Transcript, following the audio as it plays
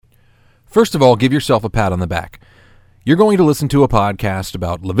First of all, give yourself a pat on the back. You're going to listen to a podcast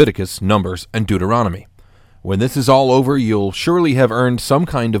about Leviticus, Numbers, and Deuteronomy. When this is all over, you'll surely have earned some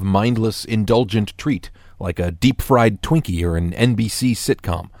kind of mindless, indulgent treat, like a deep-fried Twinkie or an NBC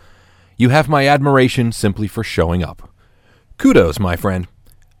sitcom. You have my admiration simply for showing up. Kudos, my friend.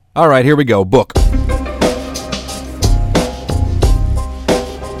 All right, here we go. Book.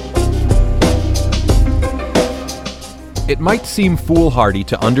 It might seem foolhardy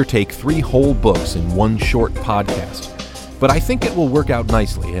to undertake 3 whole books in one short podcast, but I think it will work out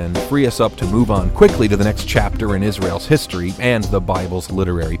nicely and free us up to move on quickly to the next chapter in Israel's history and the Bible's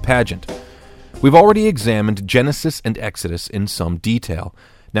literary pageant. We've already examined Genesis and Exodus in some detail.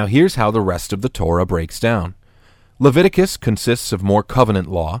 Now here's how the rest of the Torah breaks down. Leviticus consists of more covenant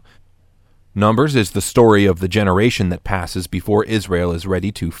law. Numbers is the story of the generation that passes before Israel is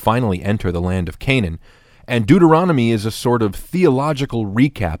ready to finally enter the land of Canaan. And Deuteronomy is a sort of theological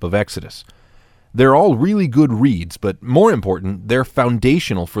recap of Exodus. They're all really good reads, but more important, they're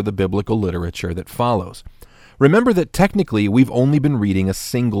foundational for the biblical literature that follows. Remember that technically we've only been reading a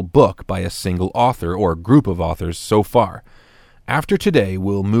single book by a single author or group of authors so far. After today,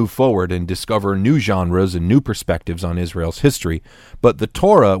 we'll move forward and discover new genres and new perspectives on Israel's history, but the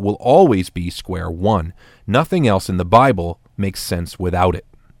Torah will always be square one. Nothing else in the Bible makes sense without it.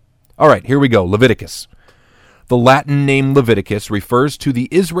 All right, here we go, Leviticus. The Latin name Leviticus refers to the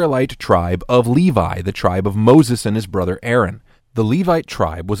Israelite tribe of Levi, the tribe of Moses and his brother Aaron. The Levite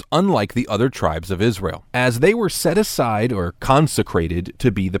tribe was unlike the other tribes of Israel, as they were set aside or consecrated to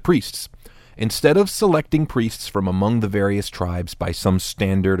be the priests. Instead of selecting priests from among the various tribes by some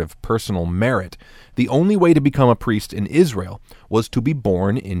standard of personal merit, the only way to become a priest in Israel was to be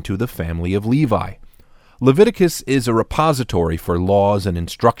born into the family of Levi. Leviticus is a repository for laws and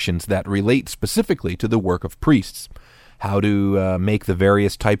instructions that relate specifically to the work of priests. How to make the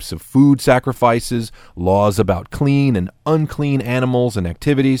various types of food sacrifices, laws about clean and unclean animals and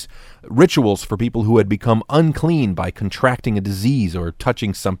activities, rituals for people who had become unclean by contracting a disease or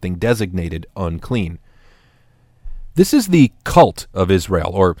touching something designated unclean. This is the cult of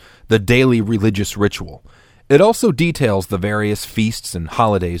Israel, or the daily religious ritual. It also details the various feasts and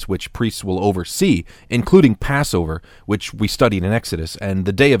holidays which priests will oversee, including Passover, which we studied in Exodus, and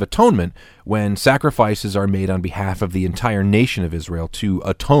the Day of Atonement, when sacrifices are made on behalf of the entire nation of Israel to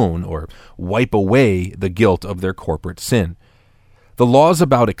atone or wipe away the guilt of their corporate sin. The laws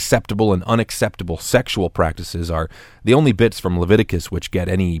about acceptable and unacceptable sexual practices are the only bits from Leviticus which get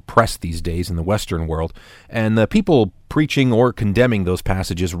any press these days in the Western world, and the people preaching or condemning those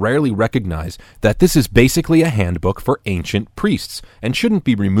passages rarely recognize that this is basically a handbook for ancient priests and shouldn't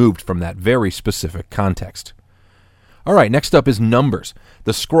be removed from that very specific context. All right, next up is Numbers.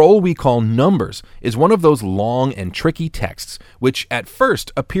 The scroll we call Numbers is one of those long and tricky texts which at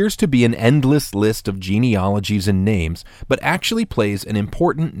first appears to be an endless list of genealogies and names, but actually plays an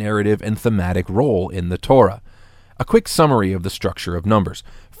important narrative and thematic role in the Torah. A quick summary of the structure of Numbers.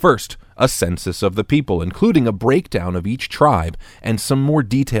 First, a census of the people, including a breakdown of each tribe and some more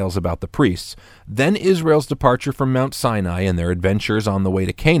details about the priests. Then Israel's departure from Mount Sinai and their adventures on the way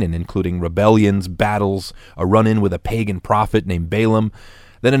to Canaan, including rebellions, battles, a run-in with a pagan prophet named Balaam,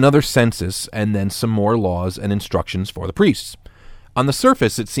 then another census, and then some more laws and instructions for the priests. On the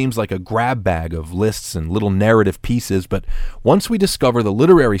surface, it seems like a grab bag of lists and little narrative pieces, but once we discover the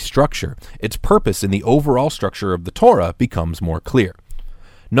literary structure, its purpose in the overall structure of the Torah becomes more clear.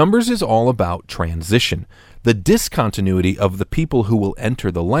 Numbers is all about transition, the discontinuity of the people who will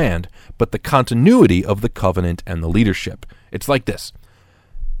enter the land, but the continuity of the covenant and the leadership. It's like this.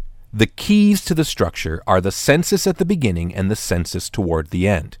 The keys to the structure are the census at the beginning and the census toward the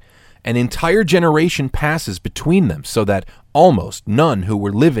end. An entire generation passes between them so that almost none who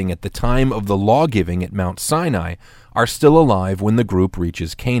were living at the time of the law-giving at Mount Sinai are still alive when the group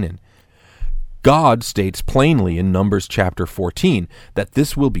reaches Canaan. God states plainly in Numbers chapter 14 that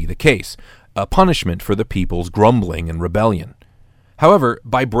this will be the case, a punishment for the people's grumbling and rebellion. However,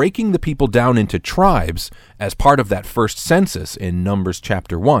 by breaking the people down into tribes as part of that first census in Numbers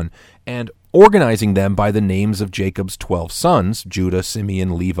chapter 1, and organizing them by the names of Jacob's 12 sons, Judah,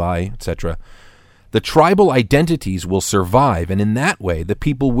 Simeon, Levi, etc., the tribal identities will survive, and in that way the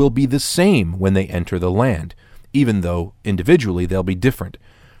people will be the same when they enter the land, even though individually they'll be different.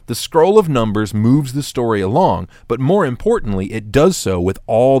 The scroll of Numbers moves the story along, but more importantly, it does so with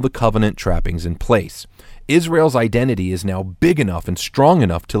all the covenant trappings in place. Israel's identity is now big enough and strong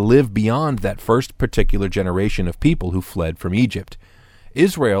enough to live beyond that first particular generation of people who fled from Egypt.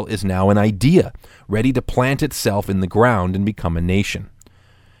 Israel is now an idea, ready to plant itself in the ground and become a nation.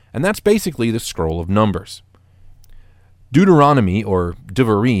 And that's basically the scroll of Numbers. Deuteronomy, or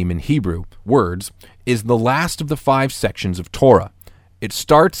Devarim in Hebrew, words, is the last of the 5 sections of Torah. It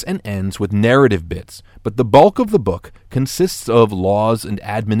starts and ends with narrative bits, but the bulk of the book consists of laws and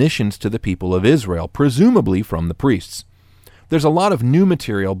admonitions to the people of Israel, presumably from the priests. There's a lot of new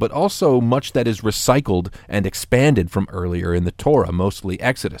material, but also much that is recycled and expanded from earlier in the Torah, mostly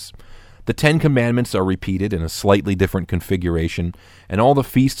Exodus. The 10 Commandments are repeated in a slightly different configuration, and all the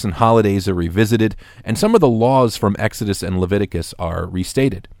feasts and holidays are revisited, and some of the laws from Exodus and Leviticus are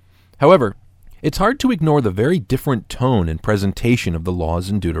restated. However, it's hard to ignore the very different tone and presentation of the laws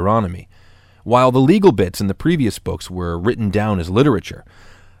in Deuteronomy. While the legal bits in the previous books were written down as literature,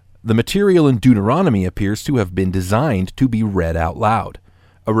 the material in Deuteronomy appears to have been designed to be read out loud.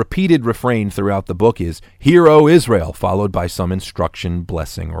 A repeated refrain throughout the book is, "Hear, O Israel," followed by some instruction,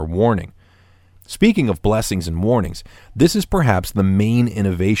 blessing, or warning. Speaking of blessings and warnings, this is perhaps the main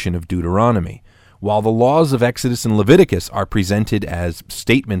innovation of Deuteronomy. While the laws of Exodus and Leviticus are presented as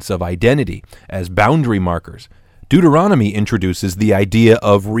statements of identity, as boundary markers, Deuteronomy introduces the idea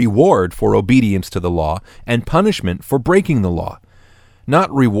of reward for obedience to the law and punishment for breaking the law.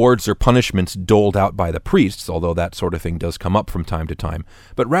 Not rewards or punishments doled out by the priests, although that sort of thing does come up from time to time,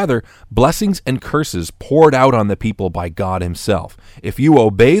 but rather blessings and curses poured out on the people by God himself. If you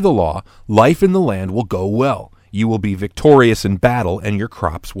obey the law, life in the land will go well. You will be victorious in battle, and your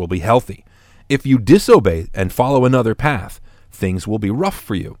crops will be healthy. If you disobey and follow another path, things will be rough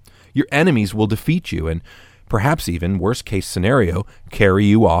for you. Your enemies will defeat you, and perhaps even, worst case scenario, carry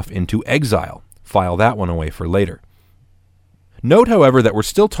you off into exile. File that one away for later. Note, however, that we're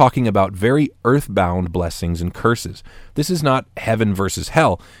still talking about very earthbound blessings and curses. This is not heaven versus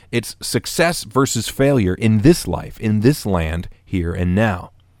hell. It's success versus failure in this life, in this land, here and now.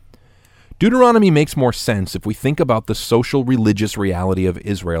 Deuteronomy makes more sense if we think about the social religious reality of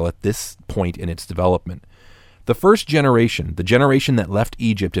Israel at this point in its development. The first generation, the generation that left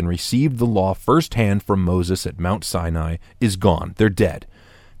Egypt and received the law firsthand from Moses at Mount Sinai, is gone. They're dead.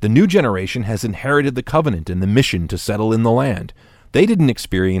 The new generation has inherited the covenant and the mission to settle in the land. They didn't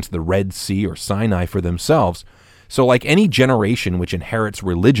experience the Red Sea or Sinai for themselves, so like any generation which inherits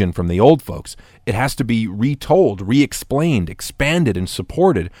religion from the old folks, it has to be retold, re-explained, expanded, and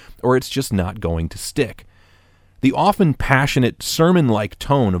supported, or it's just not going to stick. The often passionate sermon-like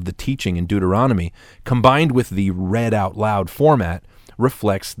tone of the teaching in Deuteronomy, combined with the read-out-loud format,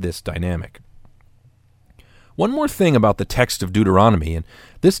 reflects this dynamic. One more thing about the text of Deuteronomy, and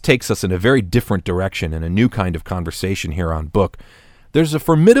this takes us in a very different direction and a new kind of conversation here on Book. There's a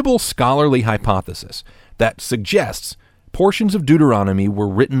formidable scholarly hypothesis that suggests portions of Deuteronomy were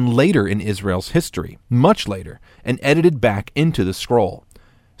written later in Israel's history, much later, and edited back into the scroll.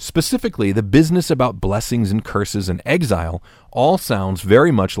 Specifically, the business about blessings and curses and exile all sounds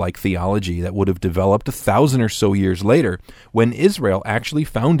very much like theology that would have developed 1,000 or so years later when Israel actually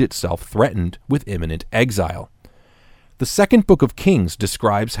found itself threatened with imminent exile. The second book of Kings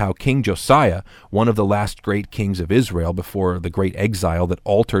describes how King Josiah, one of the last great kings of Israel before the great exile that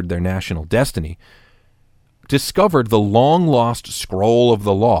altered their national destiny, discovered the long-lost scroll of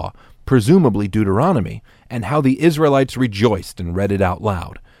the law, presumably Deuteronomy, and how the Israelites rejoiced and read it out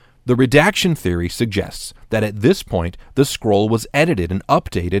loud. The redaction theory suggests that at this point the scroll was edited and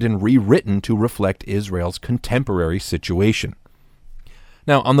updated and rewritten to reflect Israel's contemporary situation.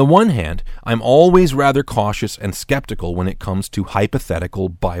 Now, on the one hand, I'm always rather cautious and skeptical when it comes to hypothetical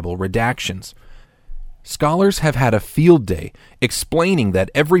Bible redactions. Scholars have had a field day explaining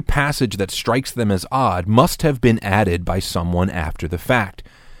that every passage that strikes them as odd must have been added by someone after the fact.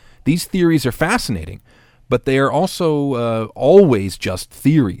 These theories are fascinating, but they are also always just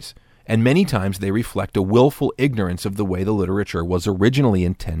theories, and many times they reflect a willful ignorance of the way the literature was originally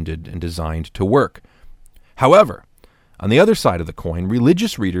intended and designed to work. However, on the other side of the coin,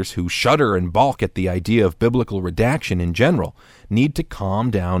 religious readers who shudder and balk at the idea of biblical redaction in general need to calm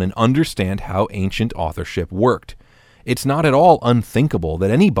down and understand how ancient authorship worked. It's not at all unthinkable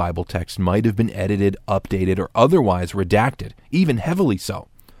that any Bible text might have been edited, updated, or otherwise redacted, even heavily so.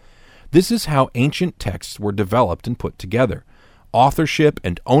 This is how ancient texts were developed and put together. Authorship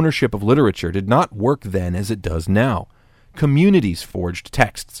and ownership of literature did not work then as it does now. Communities forged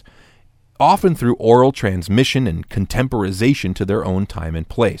texts, often through oral transmission and contemporization to their own time and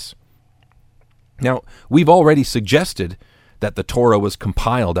place. Now, we've already suggested that the Torah was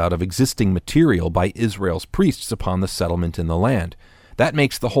compiled out of existing material by Israel's priests upon the settlement in the land. That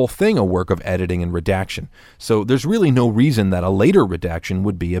makes the whole thing a work of editing and redaction, so there's really no reason that a later redaction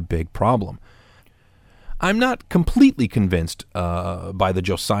would be a big problem. I'm not completely convinced by the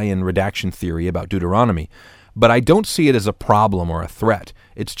Josian redaction theory about Deuteronomy. but I don't see it as a problem or a threat.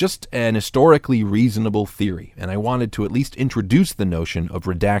 It's just an historically reasonable theory, and I wanted to at least introduce the notion of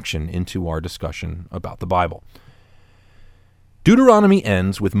redaction into our discussion about the Bible. Deuteronomy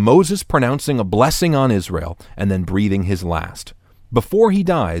ends with Moses pronouncing a blessing on Israel and then breathing his last. Before he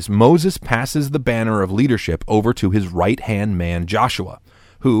dies, Moses passes the banner of leadership over to his right-hand man Joshua,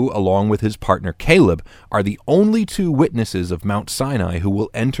 who, along with his partner Caleb, are the only two witnesses of Mount Sinai who will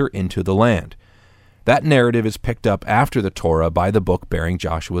enter into the land. That narrative is picked up after the Torah by the book bearing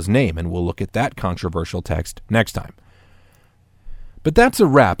Joshua's name, and we'll look at that controversial text next time. But that's a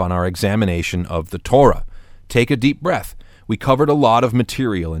wrap on our examination of the Torah. Take a deep breath. We covered a lot of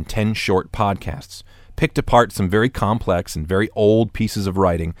material in 10 short podcasts, picked apart some very complex and very old pieces of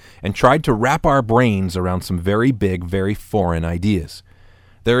writing, and tried to wrap our brains around some very big, very foreign ideas.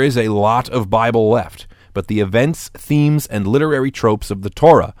 There is a lot of Bible left, but the events, themes, and literary tropes of the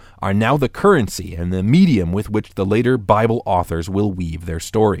Torah are now the currency and the medium with which the later Bible authors will weave their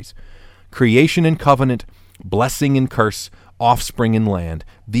stories. Creation and covenant, blessing and curse, offspring and land,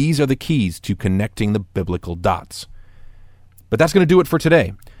 these are the keys to connecting the biblical dots. But that's going to do it for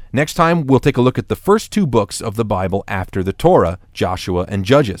today. Next time, we'll take a look at the first two books of the Bible after the Torah, Joshua and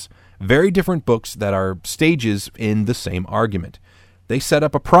Judges. Very different books that are stages in the same argument. They set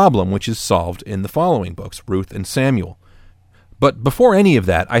up a problem which is solved in the following books, Ruth and Samuel. But before any of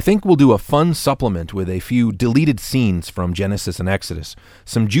that, I think we'll do a fun supplement with a few deleted scenes from Genesis and Exodus,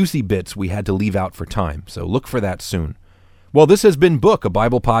 some juicy bits we had to leave out for time, so look for that soon. Well, this has been Book, a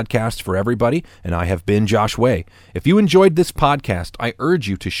Bible podcast for everybody, and I have been Josh Way. If you enjoyed this podcast, I urge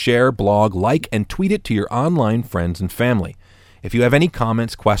you to share, blog, like, and tweet it to your online friends and family. If you have any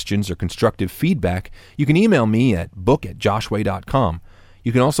comments, questions, or constructive feedback, you can email me at book@joshway.com.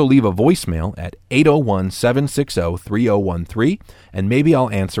 You can also leave a voicemail at 801-760-3013, and maybe I'll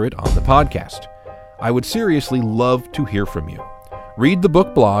answer it on the podcast. I would seriously love to hear from you. Read the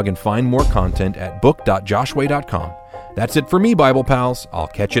book blog and find more content at book.joshway.com. That's it for me, Bible pals. I'll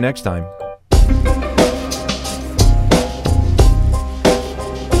catch you next time.